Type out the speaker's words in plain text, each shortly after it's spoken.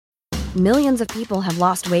Millions of people have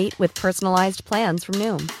lost weight with personalized plans from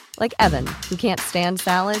Noom. Like Evan, who can't stand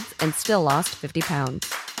salads and still lost 50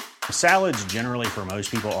 pounds. Salads generally for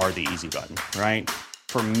most people are the easy button, right?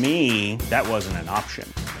 For me, that wasn't an option.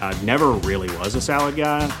 I never really was a salad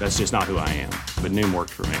guy. That's just not who I am. But Noom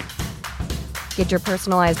worked for me. Get your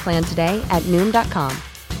personalized plan today at Noom.com.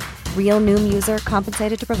 Real Noom user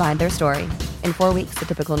compensated to provide their story. In 4 weeks, the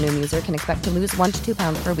typical Noom user can expect to lose 1 to 2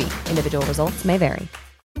 pounds per week. Individual results may vary.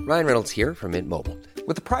 Ryan Reynolds here from Mint Mobile.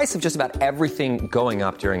 With the price of just about everything going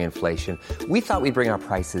up during inflation, we thought we'd bring our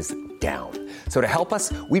prices down. So to help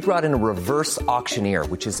us, we brought in a reverse auctioneer,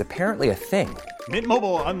 which is apparently a thing. Mint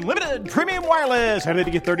Mobile Unlimited Premium Wireless. How to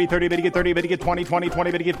get 30, 30, bit to get 30, bit to get 20, 20,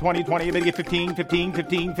 20, bit to get 20, 20, bit to get 15, 15,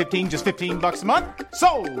 15, 15, just $15 a month?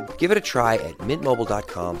 Sold! Give it a try at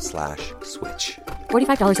mintmobile.com/switch.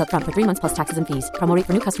 $45 up front for 3 months plus taxes and fees. Promo rate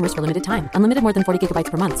for new customers for limited time. Unlimited more than 40 gigabytes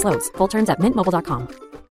per month. Slows full terms at mintmobile.com.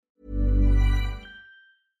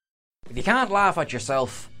 If you can't laugh at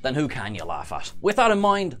yourself, then who can you laugh at? With that in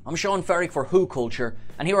mind, I'm Sean Ferrick for Who Culture,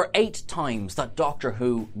 and here are 8 times that Doctor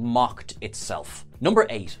Who mocked itself. Number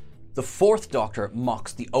 8. The 4th Doctor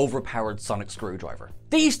mocks the overpowered sonic screwdriver.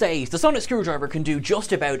 These days, the sonic screwdriver can do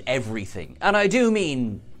just about everything, and I do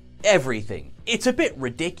mean everything. It's a bit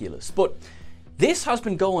ridiculous, but this has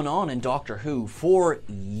been going on in Doctor Who for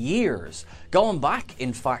years, going back,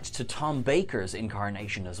 in fact, to Tom Baker's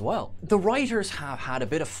incarnation as well. The writers have had a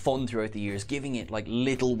bit of fun throughout the years, giving it like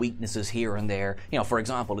little weaknesses here and there. You know, for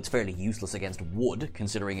example, it's fairly useless against wood,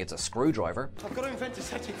 considering it's a screwdriver. I've got to invent a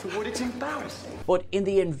setting for wood, it's embarrassing. But in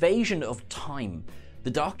the Invasion of Time, the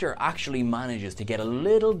Doctor actually manages to get a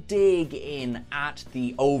little dig in at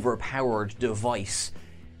the overpowered device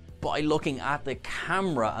by looking at the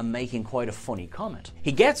camera and making quite a funny comment.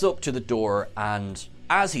 He gets up to the door and,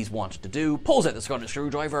 as he's wanted to do, pulls out the sonic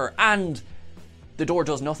screwdriver and the door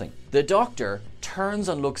does nothing. The Doctor turns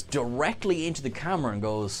and looks directly into the camera and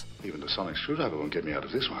goes, "Even the sonic screwdriver won't get me out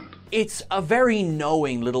of this one." It's a very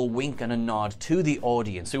knowing little wink and a nod to the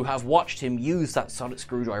audience who have watched him use that sonic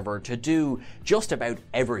screwdriver to do just about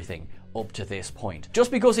everything up to this point.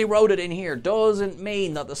 Just because he wrote it in here doesn't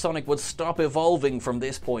mean that the Sonic would stop evolving from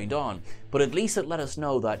this point on, but at least it let us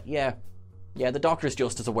know that, yeah, the Doctor's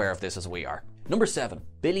just as aware of this as we are. Number 7.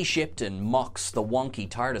 Billy Shipton mocks the wonky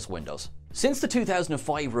TARDIS windows. Since the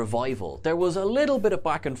 2005 revival, there was a little bit of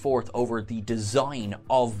back and forth over the design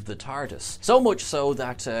of the TARDIS. So much so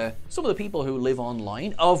that some of the people who live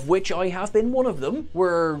online, of which I have been one of them,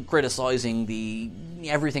 were criticising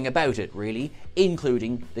everything about it, really,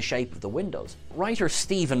 including the shape of the windows. Writer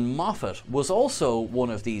Stephen Moffat was also one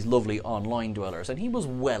of these lovely online dwellers, and he was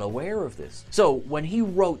well aware of this. So when he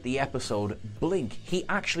wrote the episode Blink, he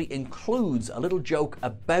actually includes a little joke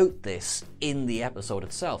about this in the episode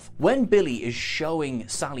itself. When Billy is showing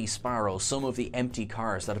Sally Sparrow some of the empty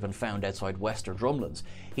cars that have been found outside Wester Drumlands,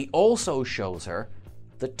 he also shows her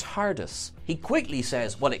the TARDIS. He quickly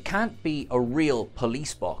says, well, it can't be a real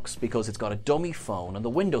police box because it's got a dummy phone and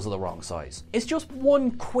the windows are the wrong size. It's just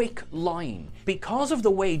one quick line. Because of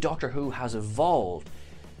the way Doctor Who has evolved,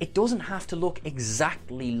 it doesn't have to look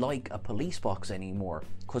exactly like a police box anymore,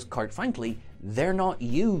 because quite frankly, they're not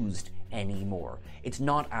used anymore. It's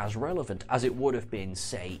not as relevant as it would have been,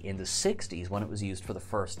 say, in the 60s when it was used for the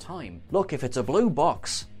first time. Look, if it's a blue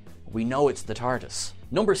box, we know it's the TARDIS.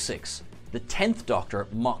 Number 6. The 10th Doctor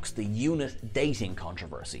mocks the UNIT dating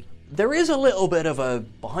controversy. There is a little bit of a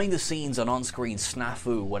behind-the-scenes and on-screen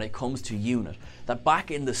snafu when it comes to UNIT, that back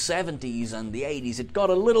in the 70s and the 80s it got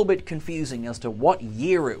a little bit confusing as to what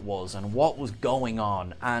year it was and what was going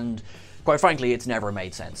on, and quite frankly, it's never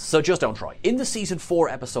made sense, so just don't try. In the Season 4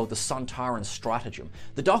 episode, The Sontaran Stratagem,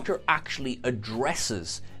 the Doctor actually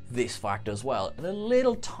addresses this fact as well, in a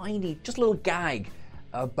little tiny, just a little gag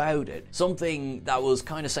about it. Something that was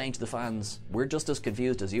kind of saying to the fans, we're just as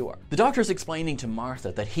confused as you are. The Doctor's explaining to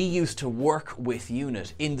Martha that he used to work with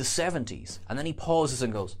UNIT in the 70s, and then he pauses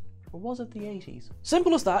and goes, or was it the 80s?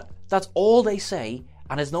 Simple as that. That's all they say,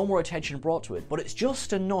 and there's no more attention brought to it, but it's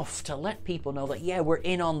just enough to let people know that, yeah, we're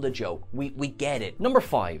in on the joke. We get it. Number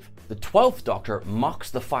 5. The 12th Doctor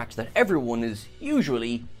mocks the fact that everyone is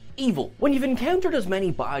usually evil. When you've encountered as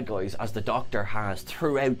many bad guys as the Doctor has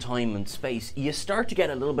throughout time and space, you start to get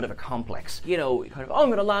a little bit of a complex. You know, kind of, oh, I'm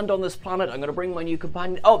going to land on this planet, I'm going to bring my new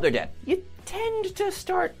companion, oh, they're dead. You tend to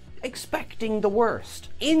start expecting the worst.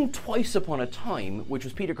 In Twice Upon a Time, which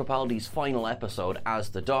was Peter Capaldi's final episode as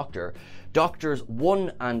the Doctor, Doctors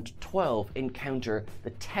 1 and 12 encounter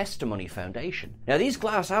the Testimony Foundation. Now, these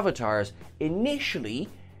glass avatars, initially,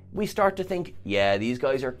 we start to think, yeah, these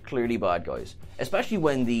guys are clearly bad guys. Especially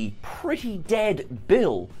when the pretty dead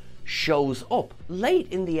Bill shows up. Late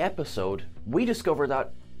in the episode, we discover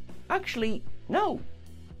that, actually, no,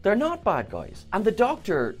 they're not bad guys. And the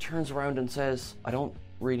Doctor turns around and says, I don't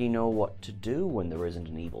really know what to do when there isn't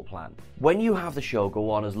an evil plan. When you have the show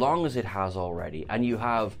go on as long as it has already, and you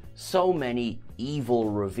have so many evil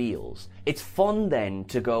reveals, it's fun then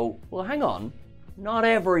to go, well, hang on, not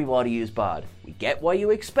everybody is bad. We get why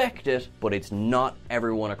you expect it, but it's not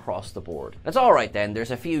everyone across the board. That's alright then,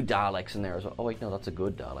 there's a few Daleks in there as well. Oh wait, no, that's a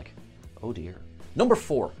good Dalek. Oh dear. Number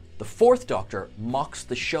 4. The Fourth Doctor mocks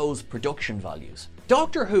the show's production values.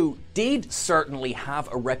 Doctor Who did certainly have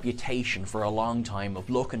a reputation for a long time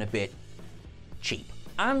of looking a bit cheap.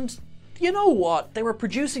 And you know what? They were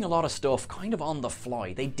producing a lot of stuff kind of on the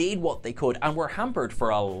fly. They did what they could and were hampered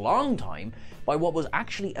for a long time by what was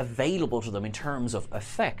actually available to them in terms of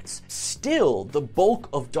effects. Still, the bulk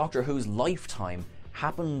of Doctor Who's lifetime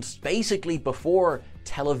happened basically before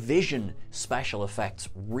television special effects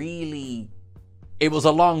really... It was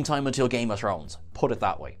a long time until Game of Thrones, put it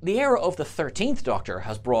that way. The era of the 13th Doctor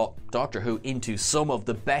has brought Doctor Who into some of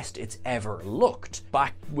the best it's ever looked.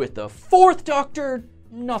 Back with the 4th Doctor,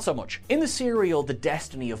 not so much. In the serial The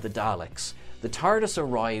Destiny of the Daleks, the TARDIS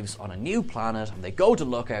arrives on a new planet and they go to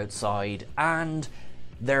look outside and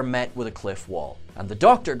they're met with a cliff wall. And the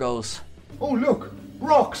Doctor goes, Oh, look,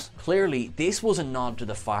 rocks! Clearly, this was a nod to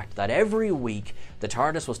the fact that every week the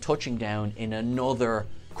TARDIS was touching down in another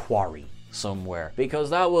quarry somewhere, because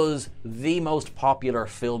that was the most popular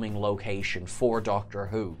filming location for Doctor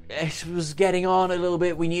Who. It was getting on a little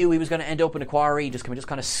bit. We knew he was going to end up in a quarry. Can we just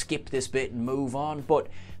kind of skip this bit and move on? But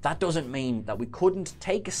that doesn't mean that we couldn't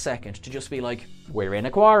take a second to just be like, we're in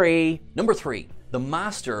a quarry. Number 3. The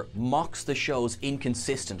Master mocks the show's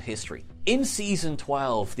inconsistent history. In season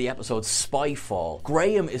 12, the episode Spyfall,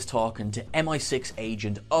 Graham is talking to MI6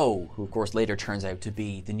 agent O, who of course later turns out to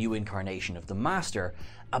be the new incarnation of the Master,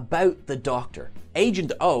 about the Doctor.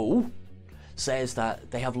 Agent O says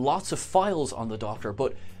that they have lots of files on the Doctor,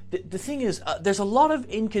 but the thing is, there's a lot of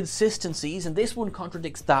inconsistencies, and this one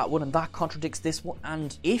contradicts that one, and that contradicts this one.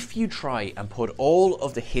 And if you try and put all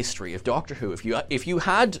of the history of Doctor Who, if you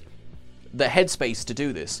had the headspace to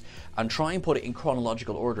do this and try and put it in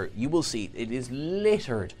chronological order, you will see it is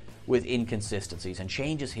littered with inconsistencies and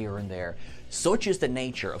changes here and there. Such is the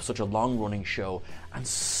nature of such a long-running show and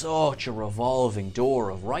such a revolving door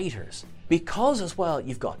of writers. Because as well,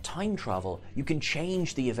 you've got time travel, you can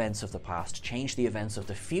change the events of the past, change the events of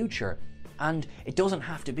the future, and it doesn't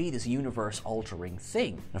have to be this universe-altering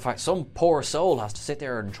thing. In fact, some poor soul has to sit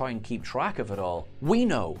there and try and keep track of it all. We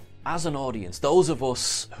know, as an audience, those of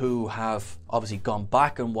us who have obviously gone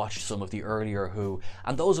back and watched some of the earlier Who,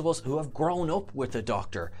 and those of us who have grown up with the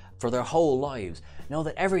Doctor for their whole lives, know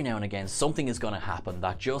that every now and again something is going to happen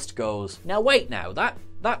that just goes, now wait now,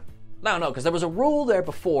 no, because there was a rule there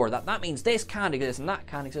before that means this can't exist and that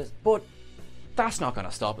can't exist, but that's not going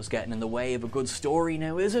to stop us getting in the way of a good story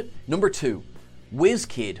now, is it? Number 2,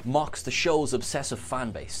 WizKid mocks the show's obsessive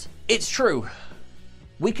fanbase. It's true,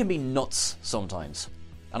 we can be nuts sometimes.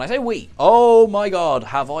 And I say we. Oh my god,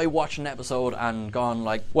 have I watched an episode and gone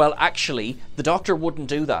like, well, actually, the Doctor wouldn't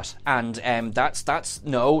do that. And that's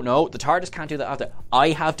no, the TARDIS can't do that either.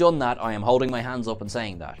 I have done that. I am holding my hands up and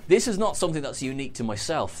saying that. This is not something that's unique to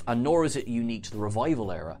myself, and nor is it unique to the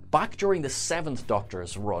revival era. Back during the 7th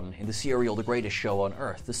Doctor's run in the serial The Greatest Show on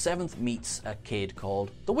Earth, the 7th meets a kid called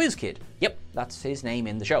the WizKid. Yep, that's his name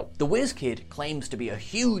in the show. The WizKid claims to be a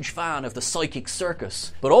huge fan of the Psychic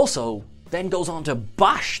Circus, but also then goes on to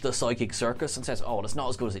bash the Psychic Circus and says, oh, well, it's not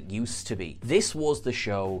as good as it used to be. This was the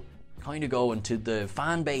show kind of going to the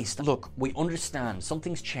fan base. Look, we understand some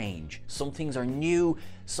things change, some things are new,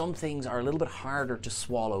 some things are a little bit harder to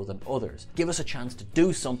swallow than others. Give us a chance to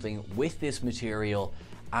do something with this material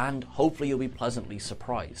and hopefully you'll be pleasantly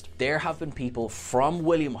surprised. There have been people from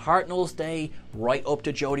William Hartnell's day right up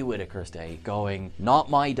to Jodie Whittaker's day going, not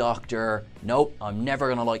my Doctor, nope, I'm never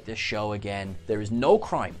gonna like this show again. There is no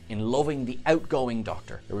crime in loving the outgoing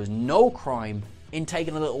Doctor. There is no crime in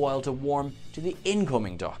taking a little while to warm to the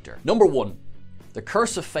incoming Doctor. Number 1, The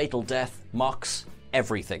Curse of Fatal Death mocks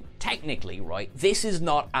everything. Technically, right, this is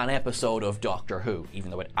not an episode of Doctor Who, even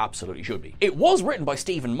though it absolutely should be. It was written by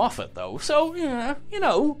Stephen Moffat, though, so, yeah, you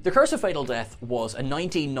know. The Curse of Fatal Death was a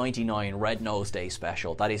 1999 Red Nose Day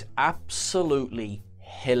special that is absolutely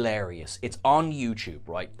hilarious. It's on YouTube,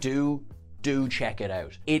 right? Do check it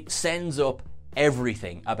out. It sends up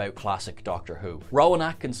everything about classic Doctor Who. Rowan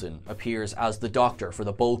Atkinson appears as the Doctor for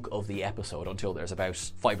the bulk of the episode until there's about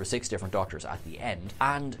 5 or 6 different Doctors at the end,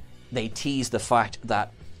 and they tease the fact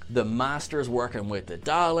that The Master's working with the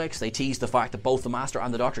Daleks. They tease the fact that both the Master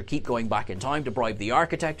and the Doctor keep going back in time to bribe the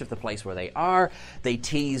architect of the place where they are. They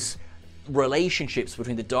tease relationships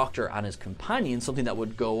between the Doctor and his companion, something that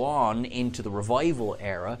would go on into the revival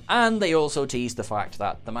era. And they also tease the fact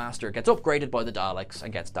that the Master gets upgraded by the Daleks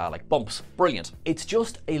and gets Dalek bumps. Brilliant. It's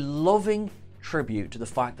just a loving tribute to the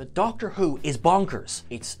fact that Doctor Who is bonkers.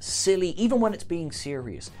 It's silly even when it's being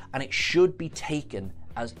serious, and it should be taken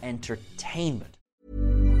as entertainment.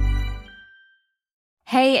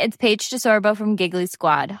 Hey, it's Paige DeSorbo from Giggly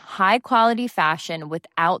Squad. High quality fashion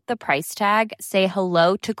without the price tag. Say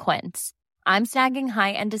hello to Quince. I'm snagging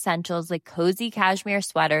high-end essentials like cozy cashmere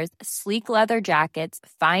sweaters, sleek leather jackets,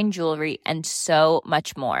 fine jewelry, and so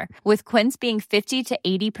much more. With Quince being 50 to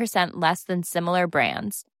 80% less than similar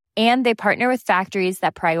brands. And they partner with factories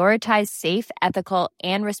that prioritize safe, ethical,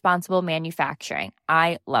 and responsible manufacturing.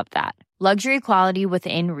 I love that. Luxury quality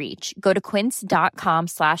within reach. Go to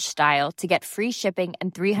quince.com/style to get free shipping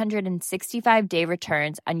and 365-day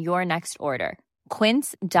returns on your next order.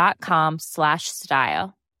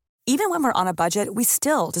 Quince.com/style. Even when we're on a budget, we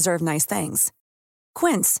still deserve nice things.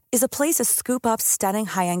 Quince is a place to scoop up stunning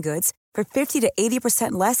high-end goods for 50 to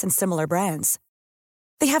 80% less than similar brands.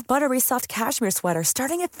 They have buttery soft cashmere sweaters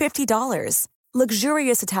starting at $50,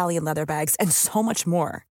 luxurious Italian leather bags, and so much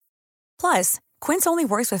more. Plus, Quince only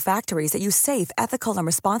works with factories that use safe, ethical, and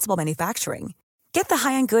responsible manufacturing. Get the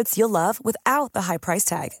high-end goods you'll love without the high price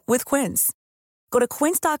tag with Quince. Go to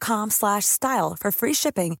quince.com/style for free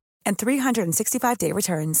shipping and 365-day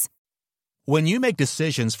returns. When you make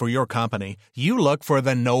decisions for your company, you look for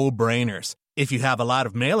the no-brainers. If you have a lot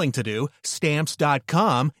of mailing to do,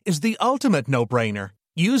 Stamps.com is the ultimate no-brainer.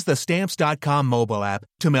 Use the Stamps.com mobile app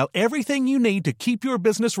to mail everything you need to keep your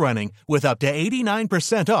business running with up to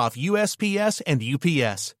 89% off USPS and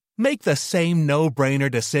UPS. Make the same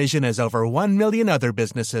no-brainer decision as over 1 million other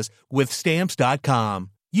businesses with Stamps.com.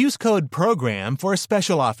 Use code PROGRAM for a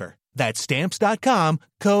special offer. That's Stamps.com,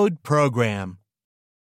 code PROGRAM.